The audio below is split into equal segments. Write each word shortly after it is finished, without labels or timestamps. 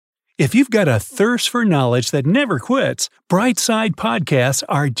If you've got a thirst for knowledge that never quits, Brightside Podcasts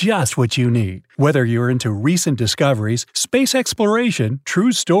are just what you need. Whether you're into recent discoveries, space exploration,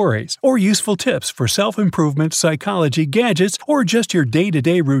 true stories, or useful tips for self-improvement, psychology, gadgets, or just your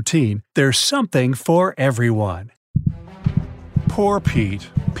day-to-day routine, there's something for everyone. Poor Pete.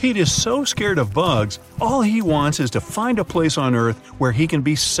 Pete is so scared of bugs, all he wants is to find a place on Earth where he can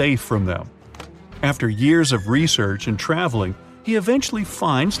be safe from them. After years of research and traveling, he eventually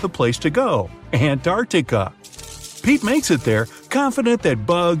finds the place to go, Antarctica. Pete makes it there, confident that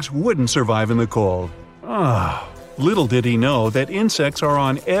bugs wouldn't survive in the cold. Little did he know that insects are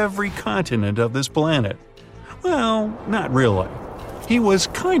on every continent of this planet. Well, not really. He was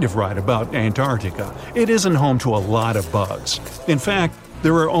kind of right about Antarctica. It isn't home to a lot of bugs. In fact,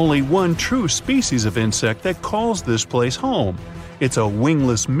 there are only one true species of insect that calls this place home. It's a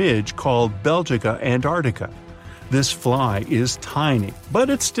wingless midge called Belgica antarctica. This fly is tiny, but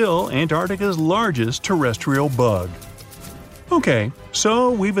it's still Antarctica's largest terrestrial bug. Okay,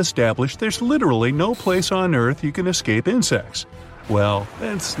 so we've established there's literally no place on Earth you can escape insects. Well,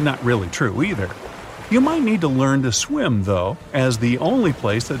 that's not really true either. You might need to learn to swim, though, as the only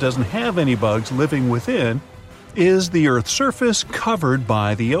place that doesn't have any bugs living within is the Earth's surface covered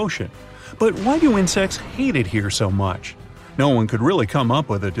by the ocean. But why do insects hate it here so much? No one could really come up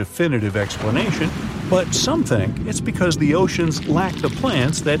with a definitive explanation, but some think it's because the oceans lack the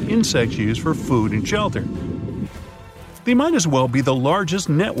plants that insects use for food and shelter. They might as well be the largest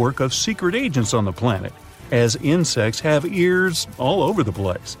network of secret agents on the planet, as insects have ears all over the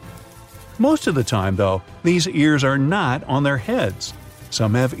place. Most of the time, though, these ears are not on their heads.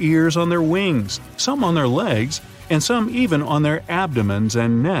 Some have ears on their wings, some on their legs, and some even on their abdomens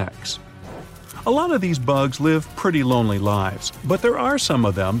and necks. A lot of these bugs live pretty lonely lives, but there are some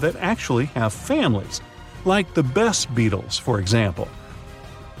of them that actually have families, like the best beetles, for example.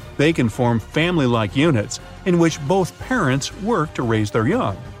 They can form family-like units in which both parents work to raise their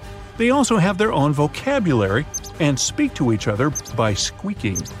young. They also have their own vocabulary and speak to each other by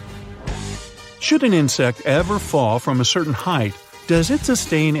squeaking. Should an insect ever fall from a certain height, does it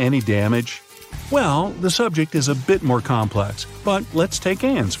sustain any damage? Well, the subject is a bit more complex, but let's take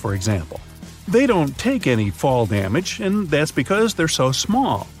ants, for example. They don't take any fall damage, and that's because they're so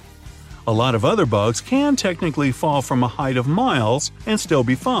small. A lot of other bugs can technically fall from a height of miles and still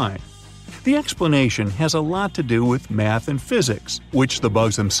be fine. The explanation has a lot to do with math and physics, which the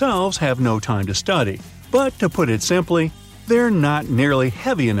bugs themselves have no time to study. But to put it simply, they're not nearly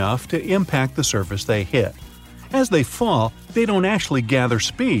heavy enough to impact the surface they hit. As they fall, they don't actually gather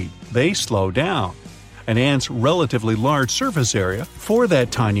speed, they slow down. An ant's relatively large surface area for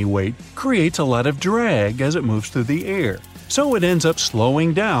that tiny weight creates a lot of drag as it moves through the air, so it ends up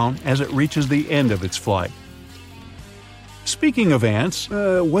slowing down as it reaches the end of its flight. Speaking of ants,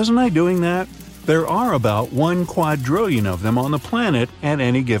 wasn't I doing that? There are about 1 quadrillion of them on the planet at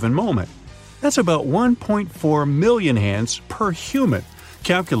any given moment. That's about 1.4 million ants per human,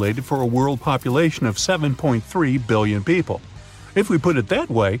 calculated for a world population of 7.3 billion people. If we put it that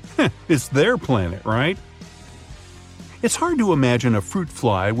way, it's their planet, right? It's hard to imagine a fruit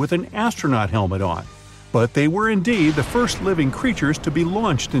fly with an astronaut helmet on, but they were indeed the first living creatures to be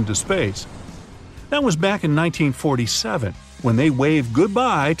launched into space. That was back in 1947, when they waved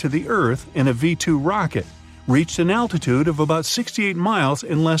goodbye to the Earth in a V-2 rocket, reached an altitude of about 68 miles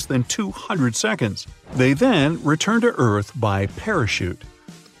in less than 200 seconds. They then returned to Earth by parachute.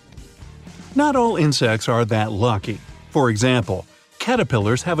 Not all insects are that lucky. For example,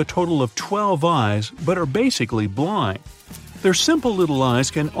 caterpillars have a total of 12 eyes but are basically blind. Their simple little eyes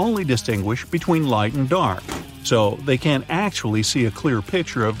can only distinguish between light and dark, so they can't actually see a clear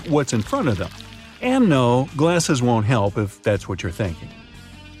picture of what's in front of them. And no, glasses won't help if that's what you're thinking.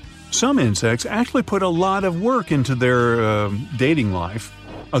 Some insects actually put a lot of work into their dating life.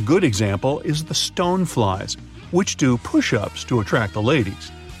 A good example is the stoneflies, which do push-ups to attract the ladies.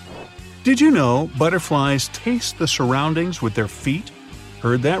 Did you know butterflies taste the surroundings with their feet?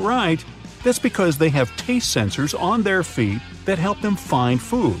 Heard that right. That's because they have taste sensors on their feet that help them find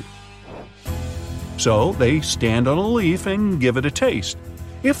food. So they stand on a leaf and give it a taste.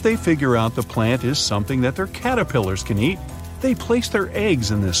 If they figure out the plant is something that their caterpillars can eat, they place their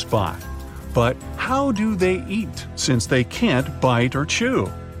eggs in this spot. But how do they eat, since they can't bite or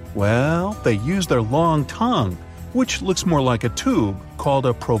chew? Well, they use their long tongue, which looks more like a tube called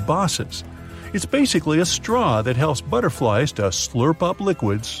a proboscis. It's basically a straw that helps butterflies to slurp up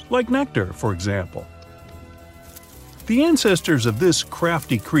liquids, like nectar, for example. The ancestors of this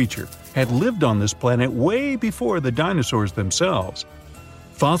crafty creature had lived on this planet way before the dinosaurs themselves.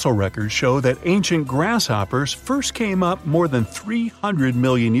 Fossil records show that ancient grasshoppers first came up more than 300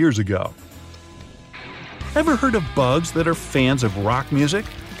 million years ago. Ever heard of bugs that are fans of rock music?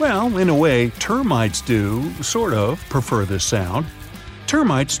 Well, in a way, termites do, sort of, prefer this sound.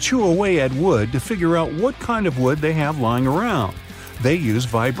 Termites chew away at wood to figure out what kind of wood they have lying around. They use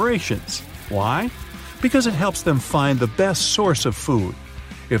vibrations. Why? Because it helps them find the best source of food.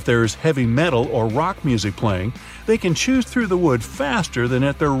 If there's heavy metal or rock music playing, they can chew through the wood faster than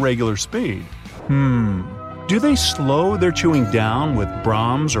at their regular speed. Do they slow their chewing down with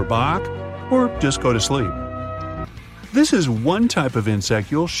Brahms or Bach, or just go to sleep? This is one type of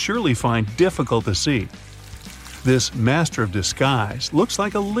insect you'll surely find difficult to see. This master of disguise looks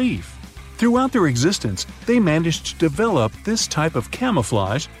like a leaf. Throughout their existence, they managed to develop this type of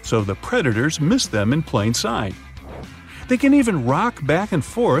camouflage so the predators miss them in plain sight. They can even rock back and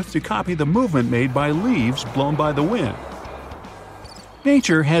forth to copy the movement made by leaves blown by the wind.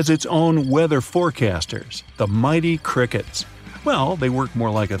 Nature has its own weather forecasters, the mighty crickets. Well, they work more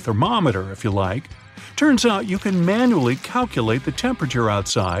like a thermometer, if you like. Turns out you can manually calculate the temperature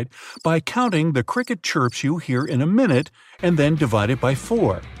outside by counting the cricket chirps you hear in a minute and then divide it by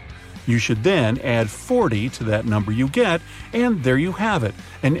 4. You should then add 40 to that number you get, and there you have it,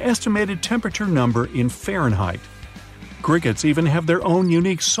 an estimated temperature number in Fahrenheit. Crickets even have their own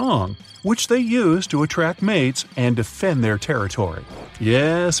unique song, which they use to attract mates and defend their territory.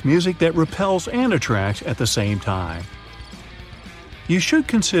 Yes, music that repels and attracts at the same time. You should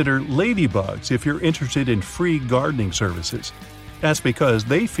consider ladybugs if you're interested in free gardening services. That's because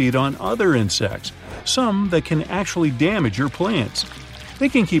they feed on other insects, some that can actually damage your plants. They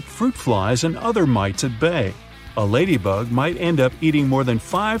can keep fruit flies and other mites at bay. A ladybug might end up eating more than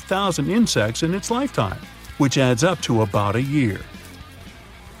 5,000 insects in its lifetime, which adds up to about a year.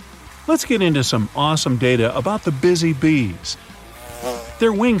 Let's get into some awesome data about the busy bees.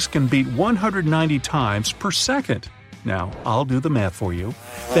 Their wings can beat 190 times per second. Now, I'll do the math for you.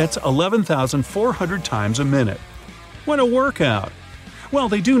 That's 11,400 times a minute. What a workout! Well,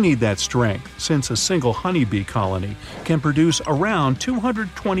 they do need that strength, since a single honeybee colony can produce around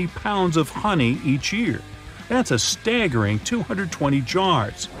 220 pounds of honey each year. That's a staggering 220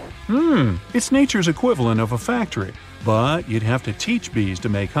 jars. It's nature's equivalent of a factory. But you'd have to teach bees to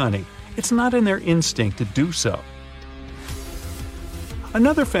make honey. It's not in their instinct to do so.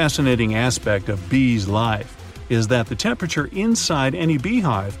 Another fascinating aspect of bees' life is that the temperature inside any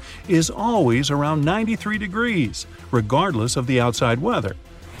beehive is always around 93 degrees, regardless of the outside weather.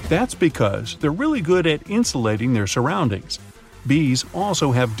 That's because they're really good at insulating their surroundings. Bees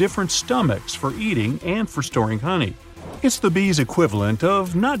also have different stomachs for eating and for storing honey. It's the bee's equivalent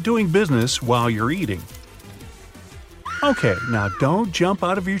of not doing business while you're eating. Okay, now don't jump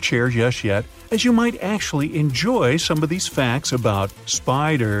out of your chair just yet, as you might actually enjoy some of these facts about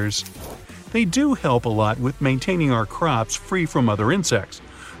spiders. They do help a lot with maintaining our crops free from other insects.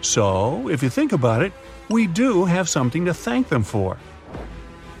 So, if you think about it, we do have something to thank them for.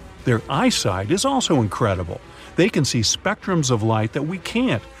 Their eyesight is also incredible. They can see spectrums of light that we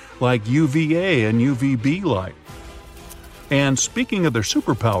can't, like UVA and UVB light. And speaking of their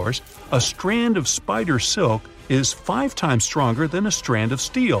superpowers, a strand of spider silk is 5 times stronger than a strand of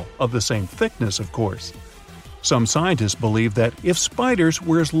steel, of the same thickness, of course. Some scientists believe that if spiders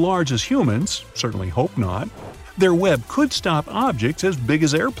were as large as humans, certainly hope not, their web could stop objects as big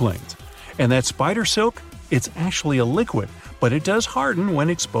as airplanes. And that spider silk, it's actually a liquid, but it does harden when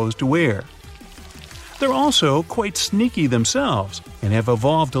exposed to air. They're also quite sneaky themselves and have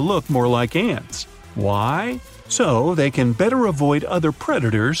evolved to look more like ants. Why? So they can better avoid other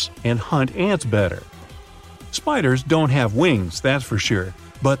predators and hunt ants better. Spiders don't have wings, that's for sure,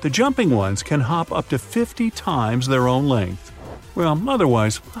 but the jumping ones can hop up to 50 times their own length. Well,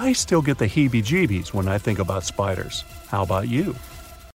 otherwise, I still get the heebie-jeebies when I think about spiders. How about you?